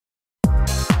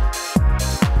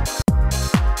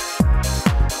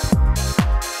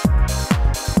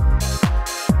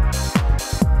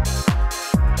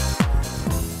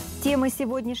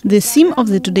The theme of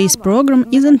today's program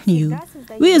isn't new.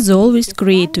 We, as always,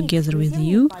 create together with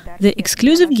you the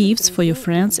exclusive gifts for your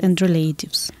friends and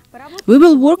relatives. We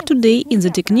will work today in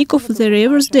the technique of the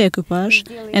reverse decoupage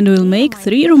and will make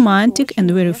 3 romantic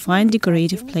and very fine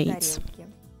decorative plates.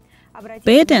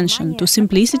 Pay attention to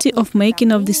simplicity of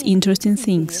making of these interesting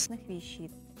things.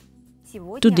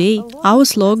 Today, our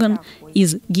slogan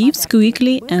is "Gifts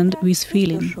quickly and with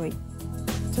feeling."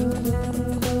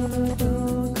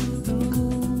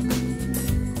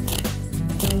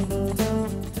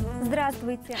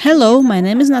 Hello, my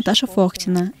name is Natasha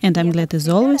Fokhtina, and I'm glad as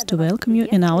always to welcome you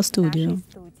in our studio.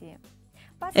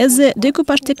 As the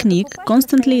decoupage technique,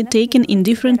 constantly taken in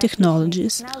different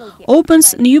technologies,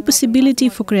 opens new possibility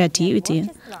for creativity,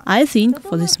 I think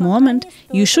for this moment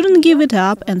you shouldn't give it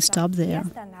up and stop there.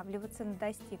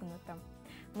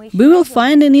 We will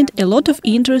find in it a lot of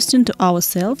interesting to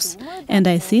ourselves, and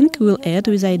I think we'll add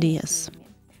with ideas.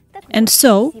 And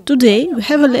so, today we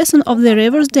have a lesson of the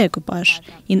reverse decoupage.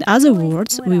 In other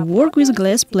words, we work with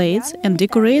glass plates and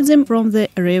decorate them from the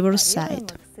reverse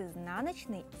side.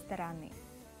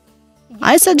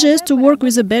 I suggest to work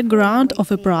with the background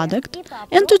of a product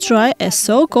and to try a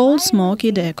so-called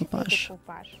Smoky decoupage.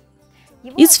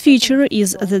 Its feature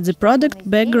is that the product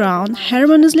background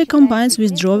harmoniously combines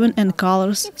with drawing and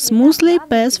colors, smoothly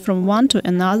pass from one to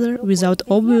another without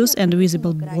obvious and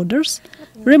visible borders,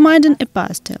 reminding a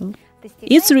pastel.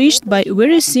 It's reached by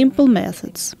very simple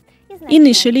methods.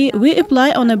 Initially, we apply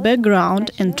on a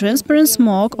background a transparent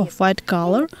smoke of white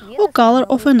color or color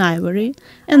of an ivory,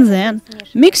 and then,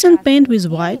 mixing paint with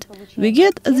white, we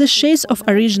get the shades of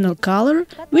original color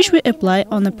which we apply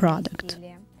on the product.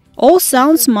 All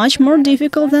sounds much more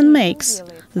difficult than makes.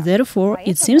 Therefore,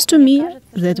 it seems to me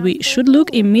that we should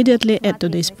look immediately at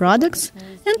today's products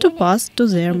and to pass to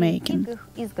their making.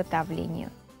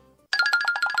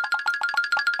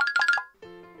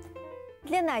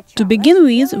 To begin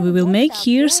with, we will make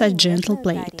here such gentle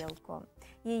plate.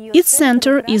 Its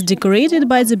center is decorated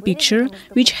by the picture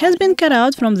which has been cut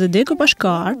out from the decoupage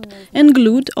card and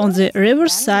glued on the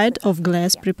reverse side of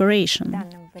glass preparation.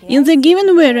 In the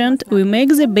given variant, we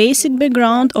make the basic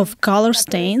background of color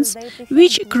stains,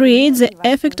 which create the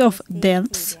effect of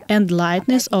depth and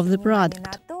lightness of the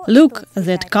product. Look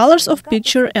that colors of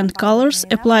picture and colors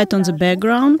applied on the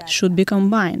background should be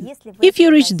combined. If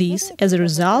you reach this, as a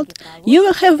result, you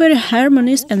will have very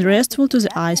harmonious and restful to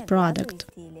the eyes product.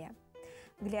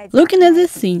 Looking at the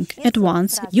thing, at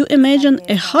once you imagine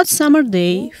a hot summer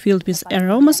day filled with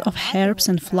aromas of herbs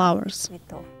and flowers.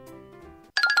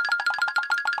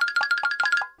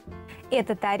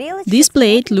 This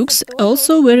plate looks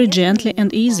also very gently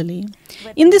and easily.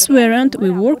 In this variant, we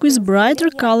work with brighter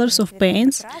colors of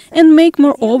paints and make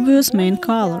more obvious main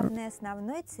color.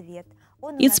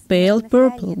 It's pale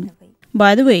purple.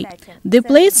 By the way, the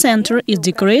plate center is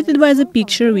decorated by the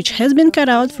picture which has been cut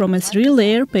out from a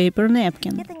 3-layer paper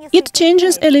napkin. It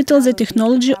changes a little the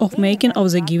technology of making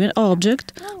of the given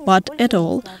object, but at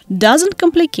all doesn't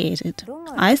complicate it.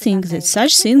 I think that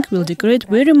such thing will decorate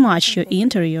very much your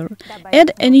interior,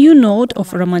 add a new note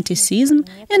of romanticism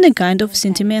and a kind of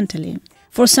sentimentality.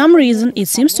 For some reason, it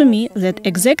seems to me that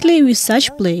exactly with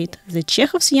such plate, the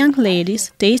Chekhov's young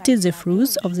ladies tasted the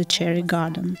fruits of the cherry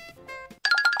garden.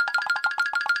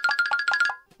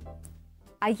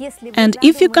 And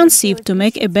if you conceive to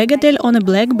make a bagatelle on a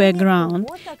black background,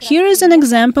 here is an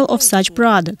example of such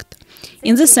product.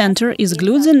 In the center is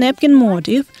glued the napkin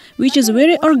motif, which is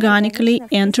very organically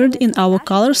entered in our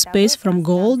color space from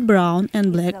gold, brown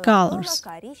and black colors.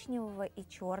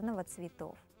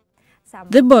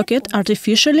 The bucket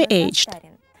artificially aged.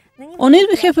 On it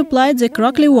we have applied the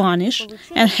crackly varnish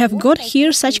and have got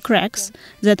here such cracks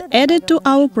that added to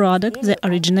our product the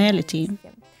originality.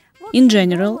 In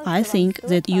general, I think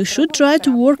that you should try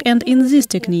to work, and in this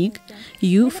technique,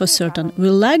 you, for certain,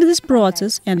 will like this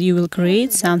process and you will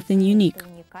create something unique.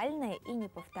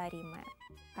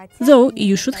 Though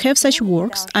you should have such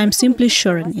works, I'm simply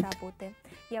sure in it.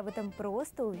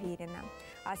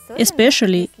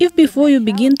 Especially if before you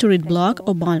begin to read Bloch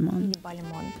or Balmont.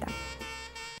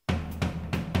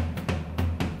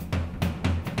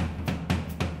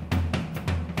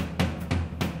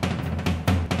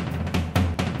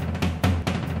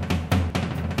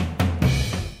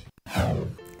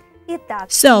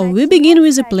 So, we begin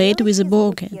with a plate with a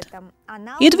bouquet.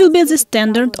 It will be the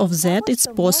standard of that it's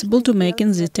possible to make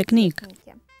in this technique.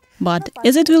 But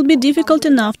as it will be difficult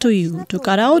enough to you to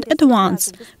cut out at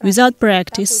once, without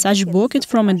practice, such bouquet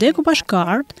from a decoupage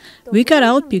card, we cut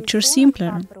out picture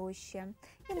simpler.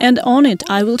 And on it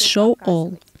I will show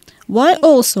all. Why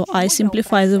also I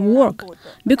simplify the work?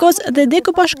 Because the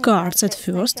decoupage cards at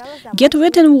first get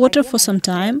wet in water for some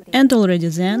time and already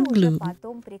then glue.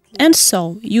 And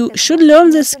so, you should learn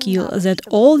the skill that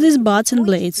all these butts and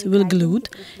blades will glued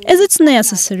as it's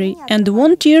necessary and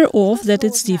won't tear off that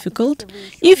it's difficult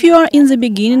if you are in the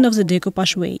beginning of the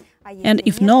decoupage way. And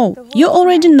if no, you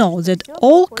already know that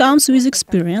all comes with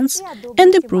experience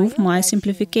and approve my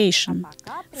simplification.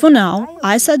 For now,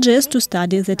 I suggest to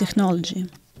study the technology.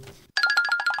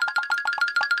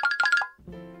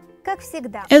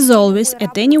 As always,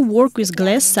 at any work with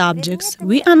glass subjects,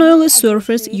 we annoy the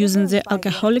surface using the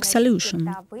alcoholic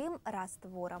solution.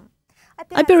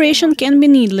 Operation can be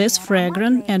needless,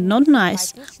 fragrant and not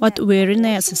nice, but very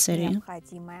necessary.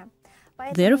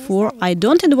 Therefore, I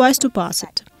don't advise to pass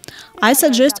it. I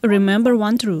suggest remember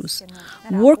one truth.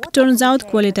 Work turns out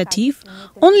qualitative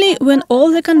only when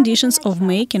all the conditions of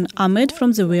making are met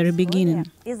from the very beginning.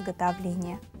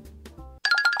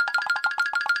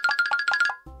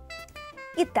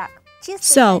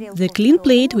 So, the clean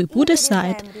plate we put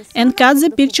aside and cut the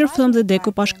picture from the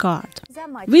decoupage card.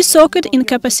 We soak it in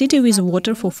capacity with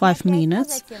water for 5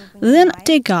 minutes, then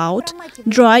take out,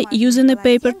 dry using a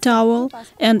paper towel,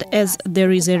 and as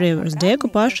there is a reverse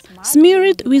decoupage, smear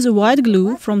it with white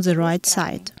glue from the right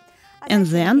side. And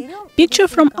then, picture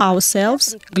from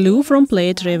ourselves, glue from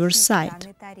plate reverse side.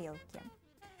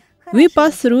 We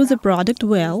pass through the product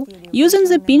well, using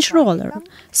the pinch roller,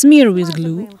 smear with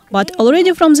glue, but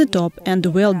already from the top, and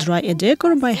well dry a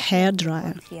decor by hair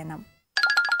dryer.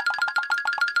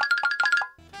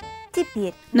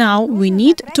 Now we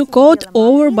need to coat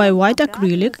over by white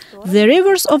acrylic the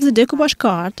reverse of the decoupage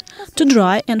card to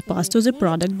dry and pass to the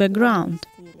product background.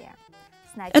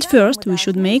 At first we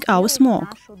should make our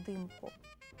smoke.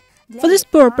 For this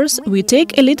purpose, we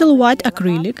take a little white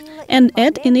acrylic and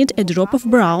add in it a drop of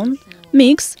brown,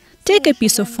 mix, take a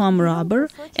piece of foam rubber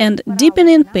and dipping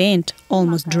in paint,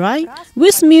 almost dry,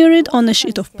 we smear it on a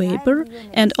sheet of paper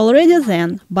and already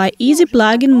then, by easy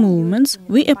plug-in movements,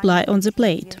 we apply on the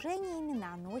plate.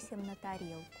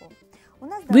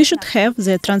 We should have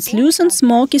the translucent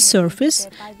smoky surface,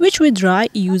 which we dry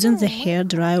using the hair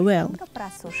dryer well.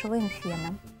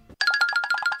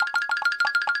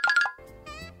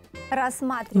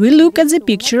 We look at the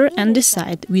picture and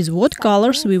decide with what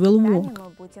colors we will work.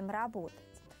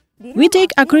 We take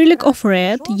acrylic of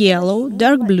red, yellow,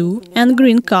 dark blue and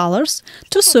green colors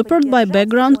to support by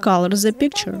background colors the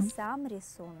picture.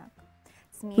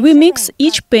 We mix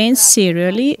each paint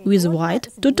serially with white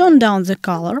to tone down the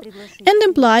color and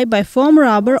apply by foam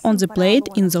rubber on the plate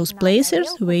in those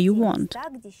places where you want.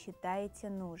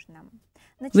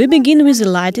 We begin with the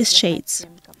lightest shades.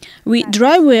 We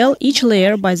dry well each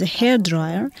layer by the hair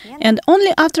dryer, and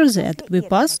only after that we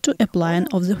pass to applying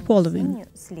of the following.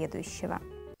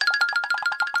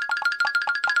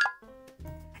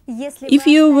 If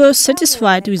you were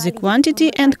satisfied with the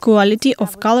quantity and quality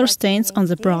of color stains on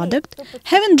the product,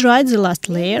 having dried the last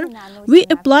layer, we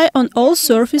apply on all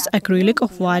surface acrylic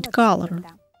of white color.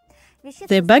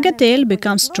 The bagatelle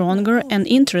becomes stronger and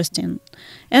interesting.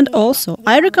 And also,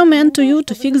 I recommend to you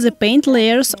to fix the paint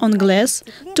layers on glass,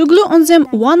 to glue on them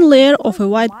one layer of a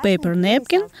white paper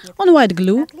napkin on white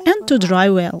glue and to dry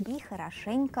well.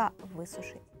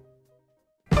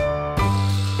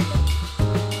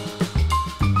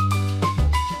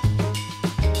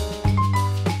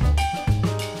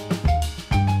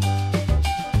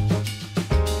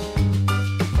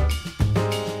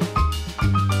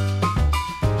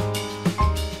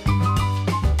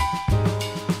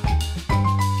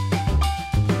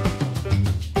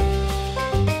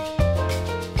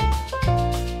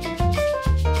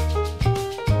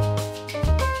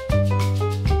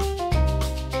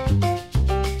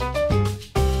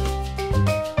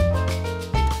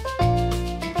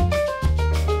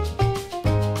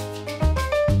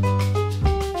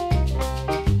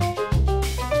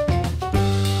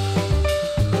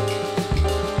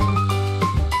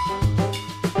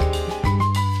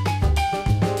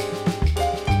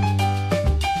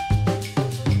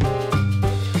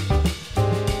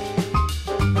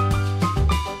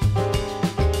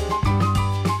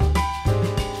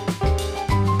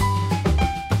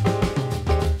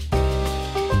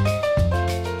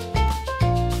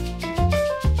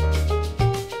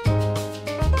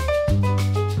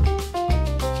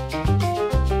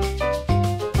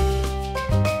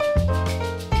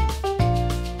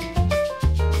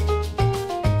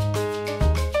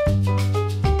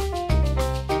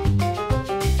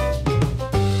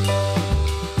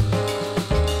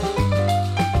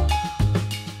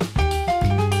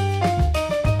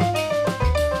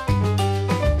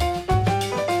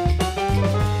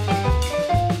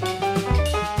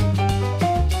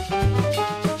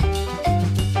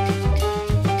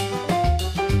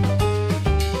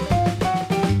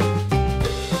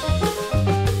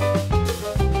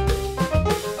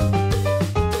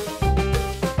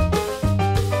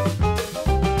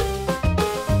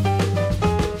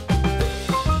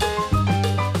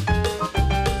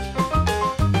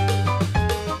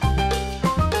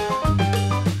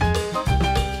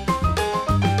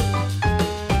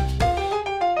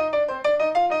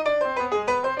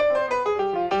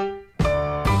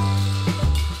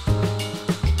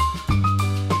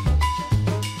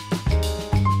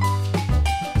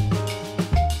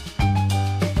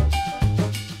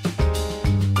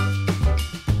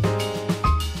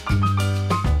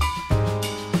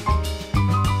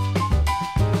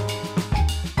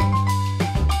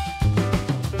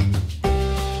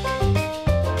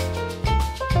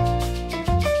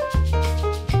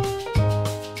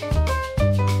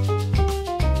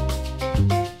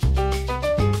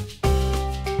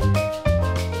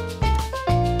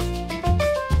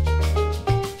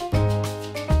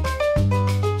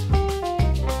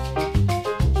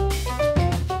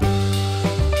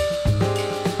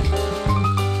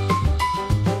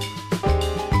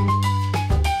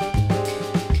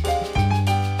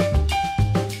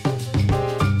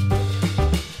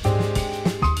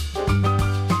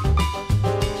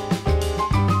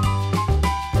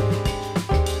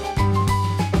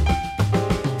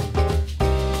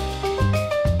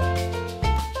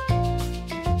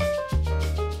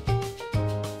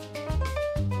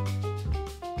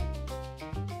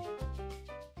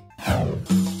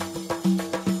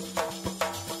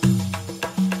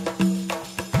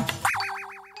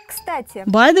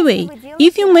 By the way,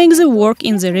 if you make the work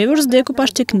in the reverse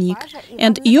decoupage technique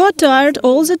and you are tired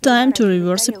all the time to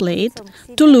reverse a plate,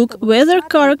 to look whether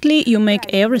correctly you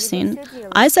make everything,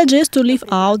 I suggest to leave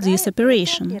out this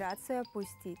operation.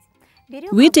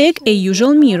 We take a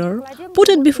usual mirror, put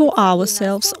it before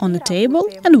ourselves on a table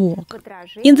and walk.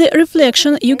 In the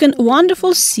reflection you can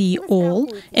wonderfully see all,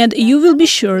 and you will be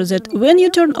sure that when you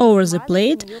turn over the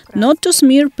plate, not to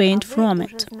smear paint from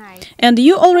it. And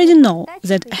you already know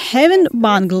that having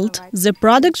bungled, the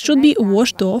product should be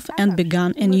washed off and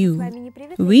begun anew.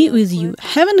 We with you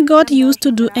haven't got used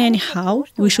to do anyhow,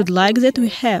 we should like that we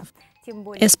have.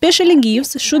 Especially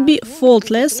gifts should be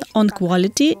faultless on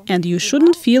quality and you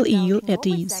shouldn't feel ill at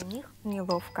ease.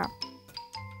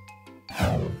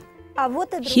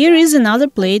 Here is another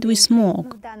plate with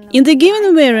smoke. In the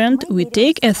given variant, we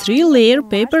take a 3-layer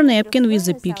paper napkin with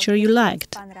the picture you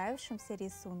liked.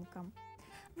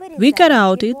 We cut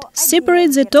out it,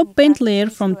 separate the top paint layer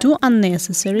from 2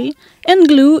 unnecessary, and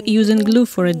glue, using glue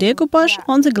for a decoupage,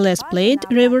 on the glass plate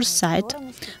reverse side,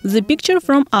 the picture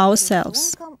from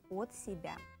ourselves.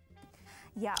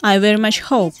 I very much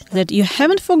hope that you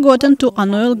haven't forgotten to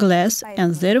unoil glass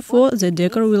and therefore the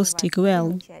decor will stick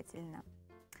well.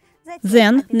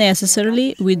 Then,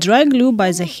 necessarily, we dry glue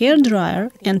by the hair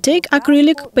dryer and take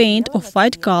acrylic paint of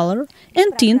white color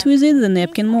and tint with it the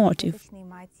napkin motif.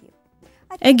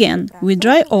 Again, we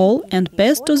dry all and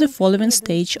pass to the following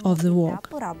stage of the work.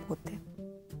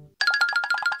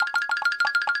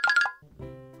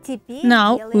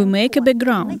 Now we make a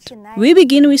background. We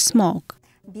begin with smoke.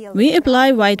 We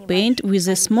apply white paint with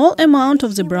a small amount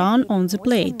of the brown on the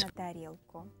plate.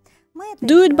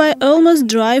 Do it by almost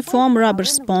dry foam rubber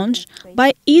sponge,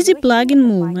 by easy plug-in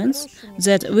movements,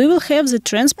 that we will have the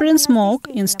transparent smoke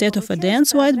instead of a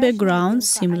dense white background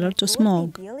similar to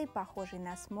smoke.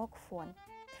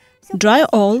 Dry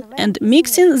all and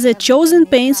mixing the chosen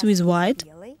paints with white,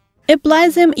 apply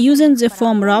them using the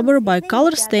foam rubber by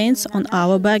color stains on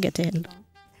our bagatelle.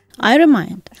 I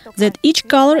remind that each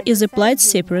color is applied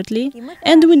separately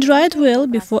and we dry it well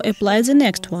before apply the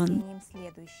next one.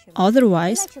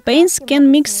 Otherwise, paints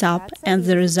can mix up and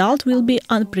the result will be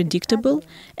unpredictable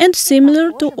and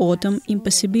similar to autumn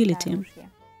impossibility.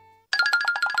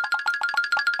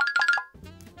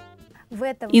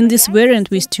 In this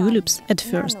variant with tulips, at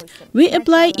first, we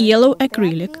apply yellow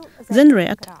acrylic, then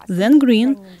red, then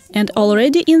green, and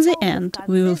already in the end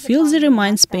we will fill the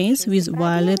remaining space with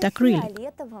violet acrylic.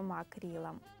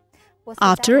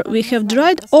 After we have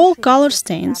dried all color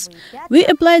stains, we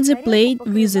apply the plate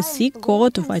with a thick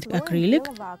coat of white acrylic,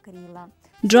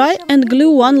 dry and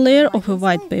glue 1 layer of a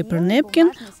white paper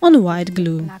napkin on white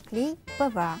glue.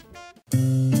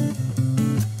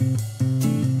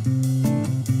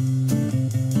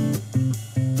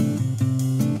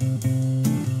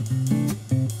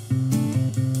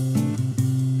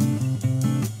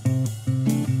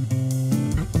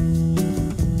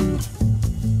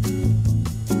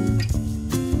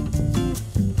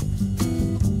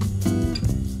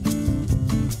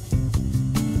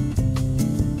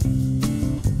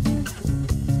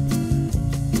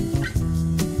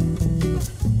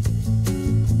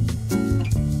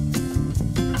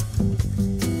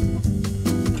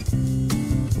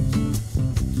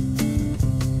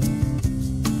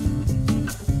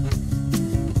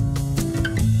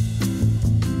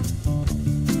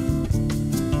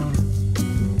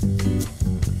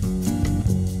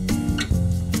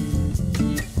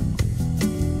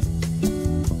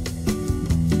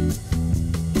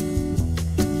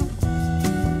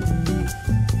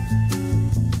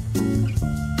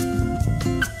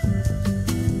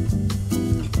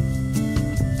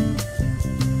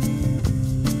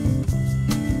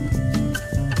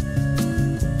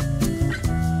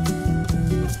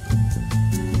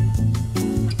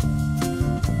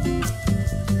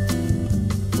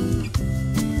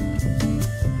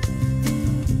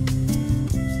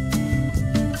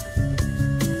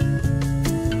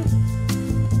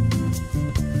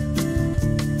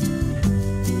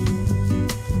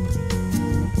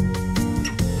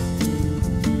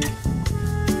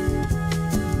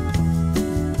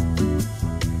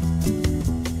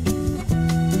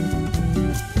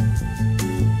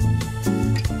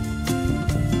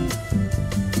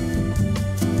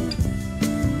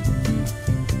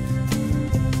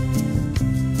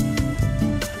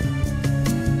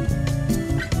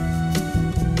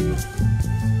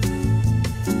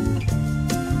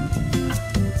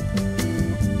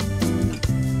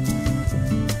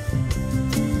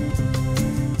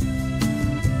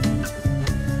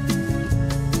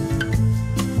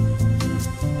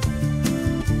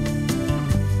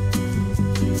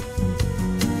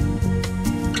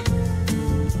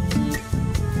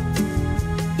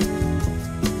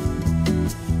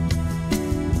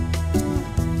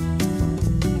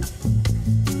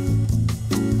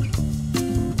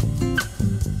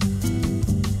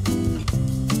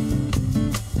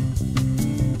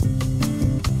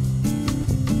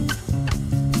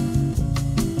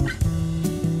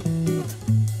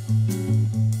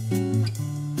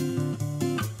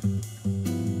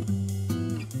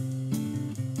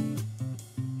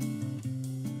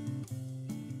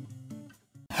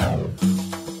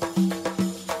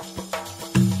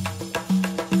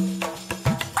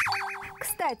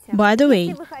 By the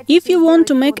way, if you want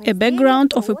to make a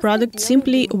background of a product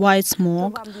simply white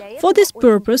smoke, for this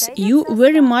purpose you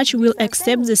very much will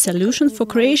accept the solution for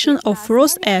creation of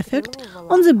frost effect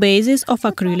on the basis of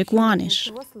acrylic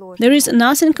varnish. There is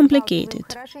nothing complicated.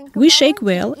 We shake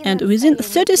well and within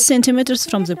 30 centimeters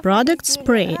from the product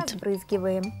spray it.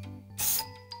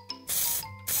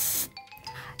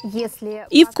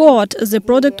 If coat the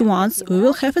product once, we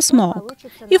will have a smoke.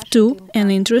 If two,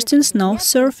 an interesting snow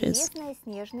surface.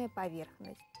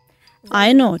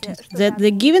 I noticed that the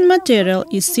given material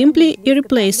is simply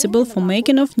irreplaceable for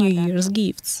making of New Year's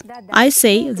gifts. I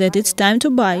say that it's time to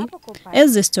buy.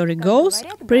 As the story goes,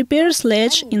 prepare a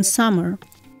sledge in summer.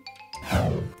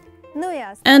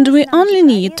 And we only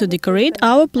need to decorate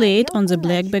our plate on the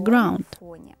black background.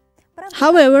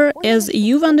 However, as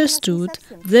you've understood,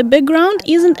 the background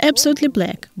isn't absolutely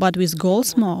black, but with gold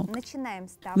smoke.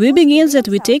 We begin that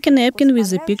we take a napkin with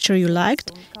the picture you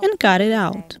liked and cut it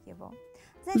out.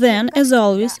 Then, as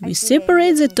always, we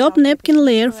separate the top napkin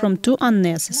layer from two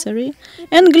unnecessary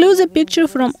and glue the picture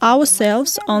from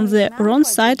ourselves on the wrong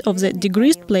side of the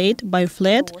degreased plate by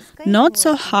flat, not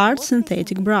so hard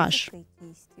synthetic brush.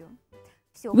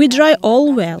 We dry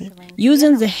all well,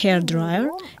 using the hair dryer,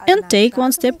 and take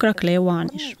one step crackle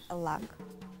varnish.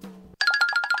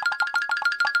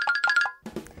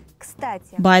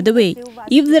 By the way,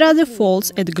 if there are the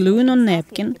faults at gluing on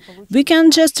napkin, we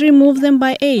can just remove them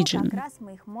by aging.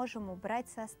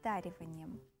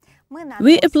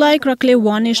 We apply crackle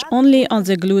varnish only on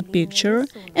the glued picture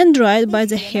and dry it by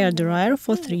the hair dryer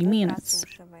for 3 minutes.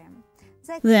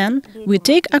 Then we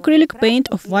take acrylic paint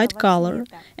of white color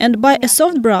and by a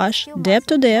soft brush, dab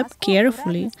to dab,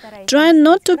 carefully, trying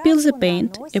not to peel the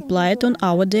paint, apply it on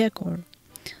our decor.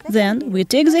 Then we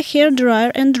take the hair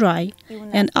dryer and dry,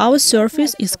 and our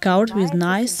surface is covered with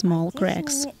nice small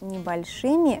cracks.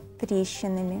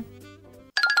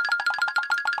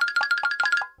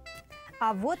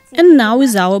 And now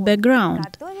is our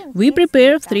background. We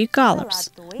prepare 3 colors: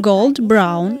 gold,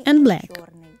 brown and black.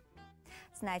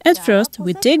 At first,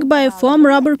 we take by a foam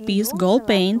rubber piece gold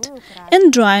paint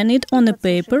and drying it on a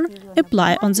paper,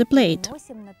 apply on the plate.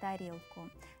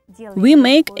 We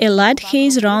make a light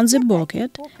haze around the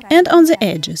bucket and on the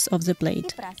edges of the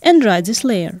plate and dry this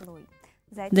layer.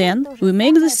 Then we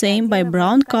make the same by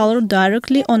brown color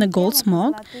directly on a gold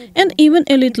smoke and even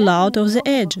a little out of the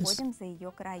edges.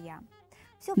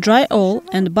 Dry all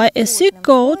and by a thick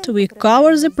coat we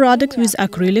cover the product with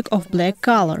acrylic of black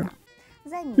color.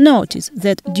 Notice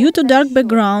that due to dark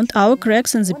background, our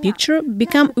cracks in the picture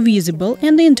become visible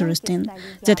and interesting.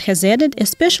 That has added a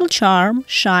special charm,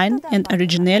 shine and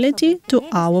originality to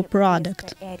our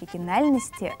product.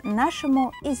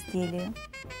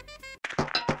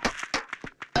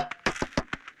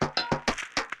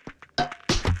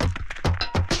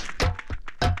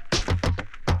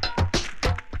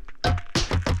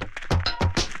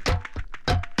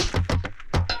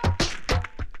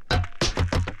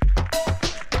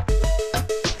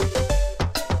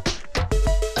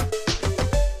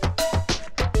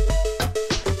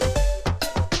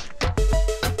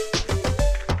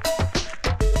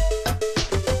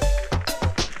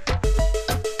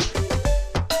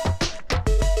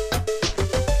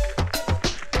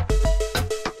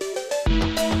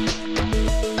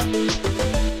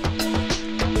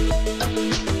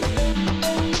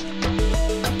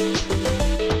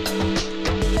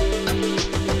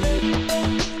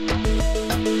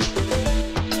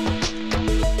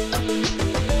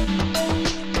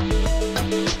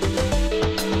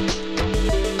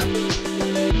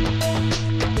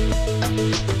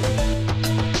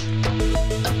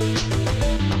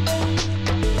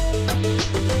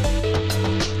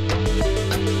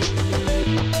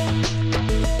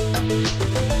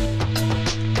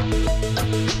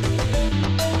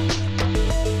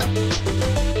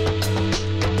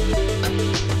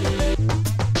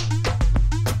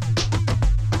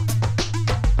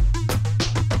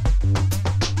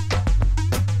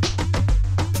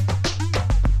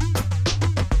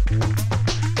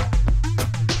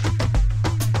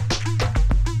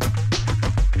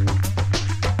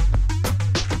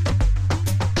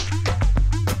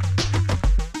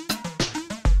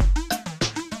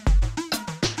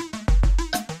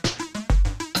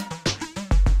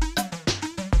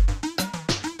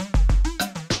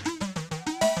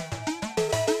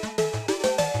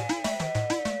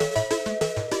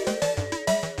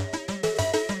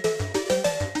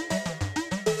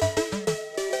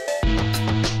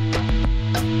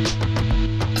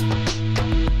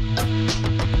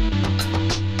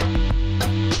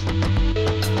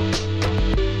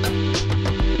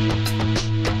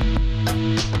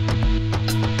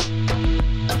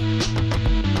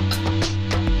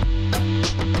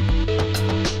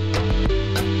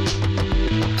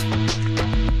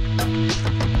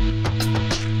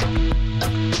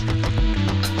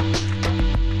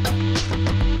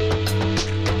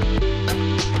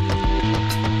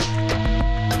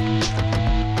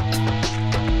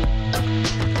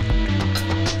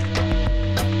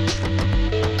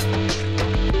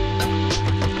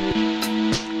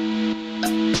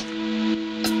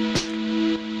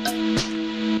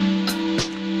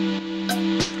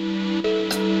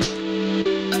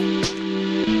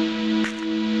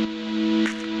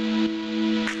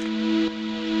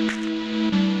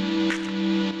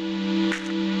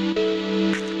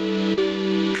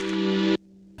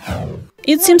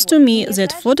 It seems to me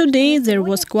that for today there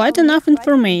was quite enough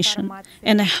information,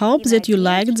 and I hope that you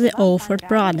liked the offered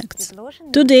products.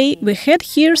 Today we had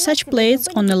here such plates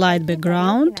on a light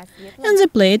background and the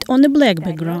plate on a black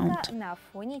background.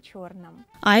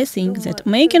 I think that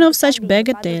making of such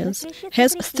bagatelles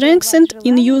has strengthened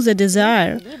in you the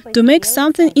desire to make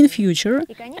something in future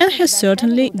and has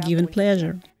certainly given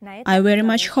pleasure. I very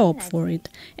much hope for it,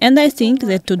 and I think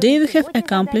that today we have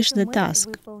accomplished the task.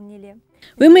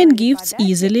 We made gifts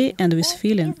easily and with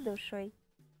feeling.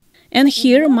 And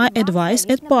here my advice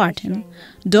at parting.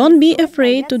 Don't be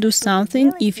afraid to do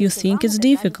something if you think it's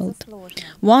difficult.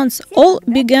 Once all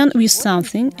began with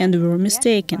something and were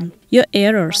mistaken. Your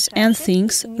errors and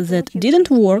things that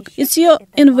didn't work is your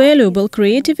invaluable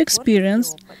creative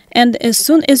experience, and as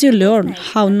soon as you learn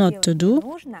how not to do,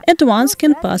 at once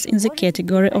can pass in the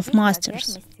category of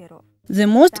masters. The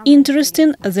most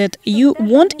interesting that you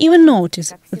won't even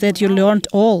notice that you learned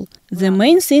all. The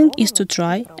main thing is to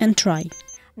try and try.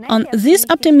 On this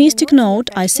optimistic note,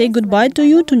 I say goodbye to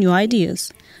you to new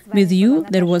ideas. With you,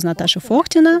 there was Natasha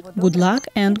Fokhtina. Good luck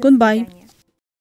and goodbye.